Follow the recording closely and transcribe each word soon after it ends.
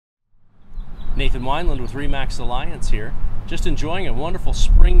Nathan Wineland with RE/MAX Alliance here, just enjoying a wonderful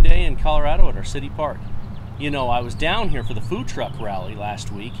spring day in Colorado at our city park. You know, I was down here for the food truck rally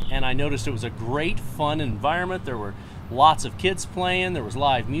last week, and I noticed it was a great, fun environment. There were lots of kids playing, there was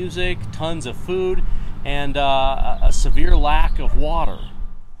live music, tons of food, and a severe lack of water.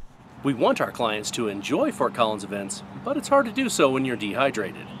 We want our clients to enjoy Fort Collins events, but it's hard to do so when you're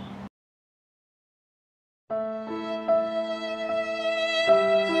dehydrated.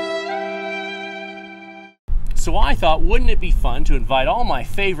 So I thought, wouldn't it be fun to invite all my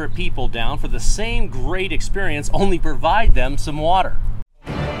favorite people down for the same great experience, only provide them some water?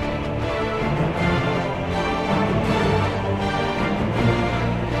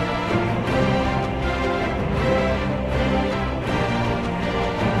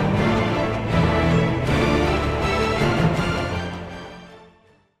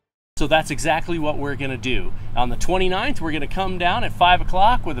 So that's exactly what we're going to do. On the 29th, we're going to come down at 5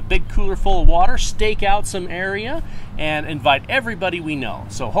 o'clock with a big cooler full of water, stake out some area, and invite everybody we know.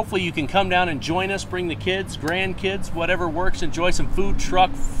 So hopefully you can come down and join us, bring the kids, grandkids, whatever works, enjoy some food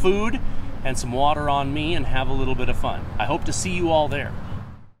truck food and some water on me and have a little bit of fun. I hope to see you all there.